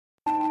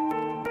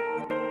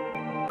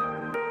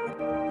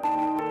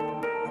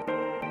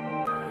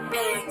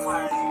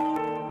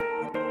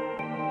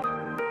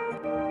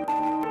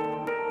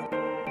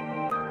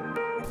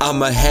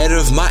I'm ahead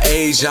of my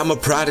age, I'm a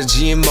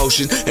prodigy in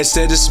motion.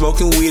 Instead of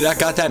smoking weed, I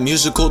got that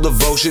musical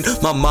devotion.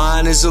 My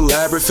mind is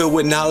elaborate, filled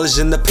with knowledge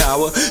and the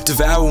power.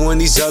 Devouring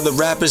these other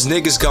rappers,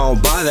 niggas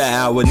gon' buy the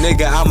hour.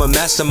 Nigga, I'm a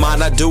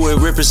mastermind, I do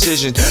it with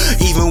precision.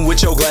 Even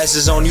with your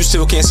glasses on, you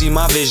still can't see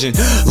my vision.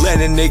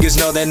 Letting niggas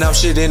know that I'm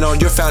shitting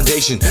on your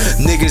foundation.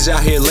 Niggas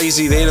out here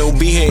lazy, they don't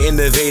be here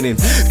innovating.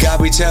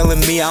 God be telling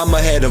me I'm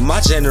ahead of my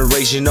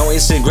generation. No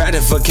instant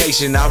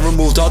gratification, I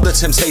removed all the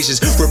temptations,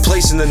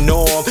 replacing the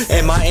norm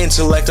and my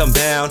intellect I'm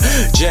bound.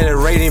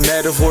 Generating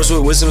metaphors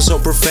with wisdom so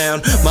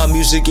profound. My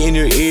music in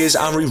your ears,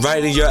 I'm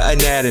rewriting your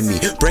anatomy.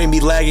 Brain be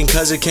lagging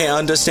cause it can't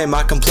understand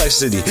my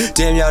complexity.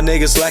 Damn, y'all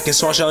niggas lacking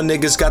sauce, y'all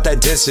niggas got that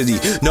density.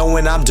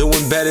 Knowing I'm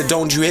doing better,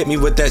 don't you hit me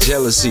with that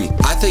jealousy.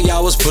 I think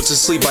y'all was put to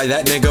sleep by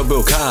that nigga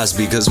Bill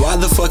Cosby. Cause why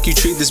the fuck you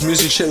treat this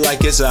music shit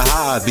like it's a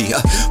hobby?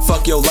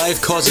 Fuck your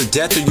life, cause of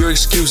death or your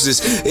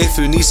excuses. If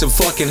you need some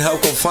fucking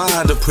help, go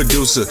find a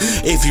producer.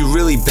 If you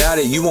really bout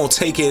it, you won't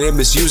take it and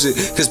misuse it.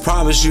 Cause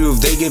promise you, if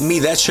they give me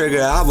that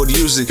trigger, I would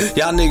use it.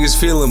 Y'all niggas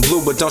feeling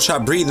blue, but don't try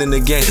breathing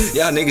again.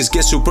 Y'all niggas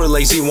get super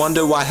lazy,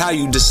 wonder why how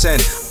you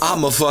descend.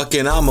 I'm a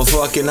fucking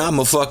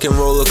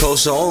roller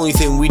coaster. Only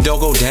thing we don't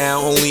go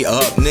down, only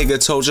up.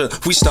 Nigga told ya,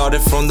 we started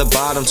from the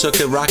bottom, took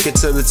a rocket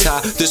to the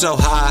top. There's no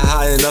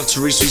high enough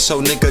to reach me,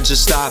 so nigga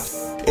just stop.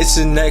 It's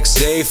the next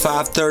day,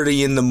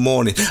 5:30 in the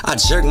morning. I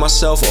jerked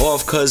myself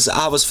off cause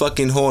I was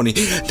fucking horny.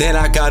 Then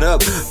I got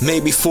up,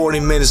 maybe 40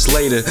 minutes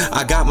later.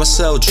 I got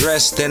myself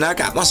dressed, then I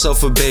got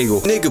myself a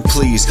bagel. Nigga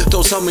please,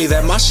 don't tell me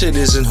that my shit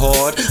isn't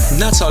hard. I'm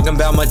not talking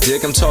about my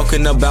dick, I'm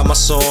talking about my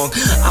song.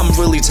 I'm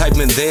really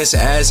typing this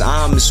as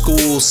I'm in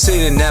school,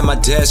 sitting at my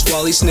desk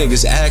while these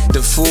niggas act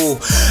a fool.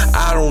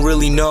 I don't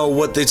really know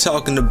what they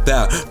talking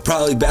about.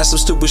 Probably about some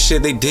stupid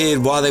shit they did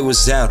while they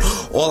was out.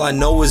 All I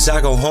know is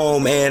I go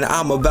home and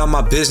I'm about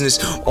my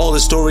business. All the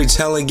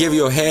storytelling, give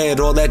your head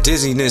all that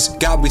dizziness.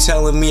 God be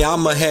telling me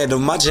I'm ahead of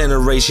my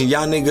generation.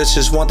 Y'all niggas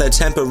just want that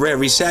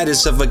temporary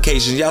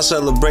satisfaction. Y'all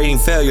celebrating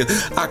failure,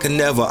 I can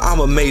never, I'm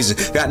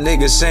amazing. Got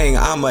niggas saying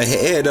I'm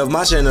ahead of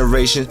my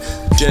generation.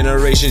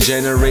 Generation,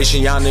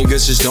 y'all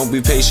niggas just don't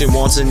be patient.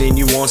 Wanting and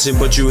you wanting,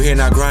 but you here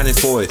not grinding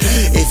for it.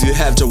 If you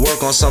have to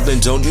work on something,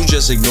 don't you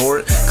just ignore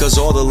it. Cause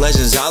all the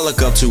legends I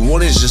look up to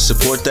wouldn't just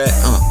support that.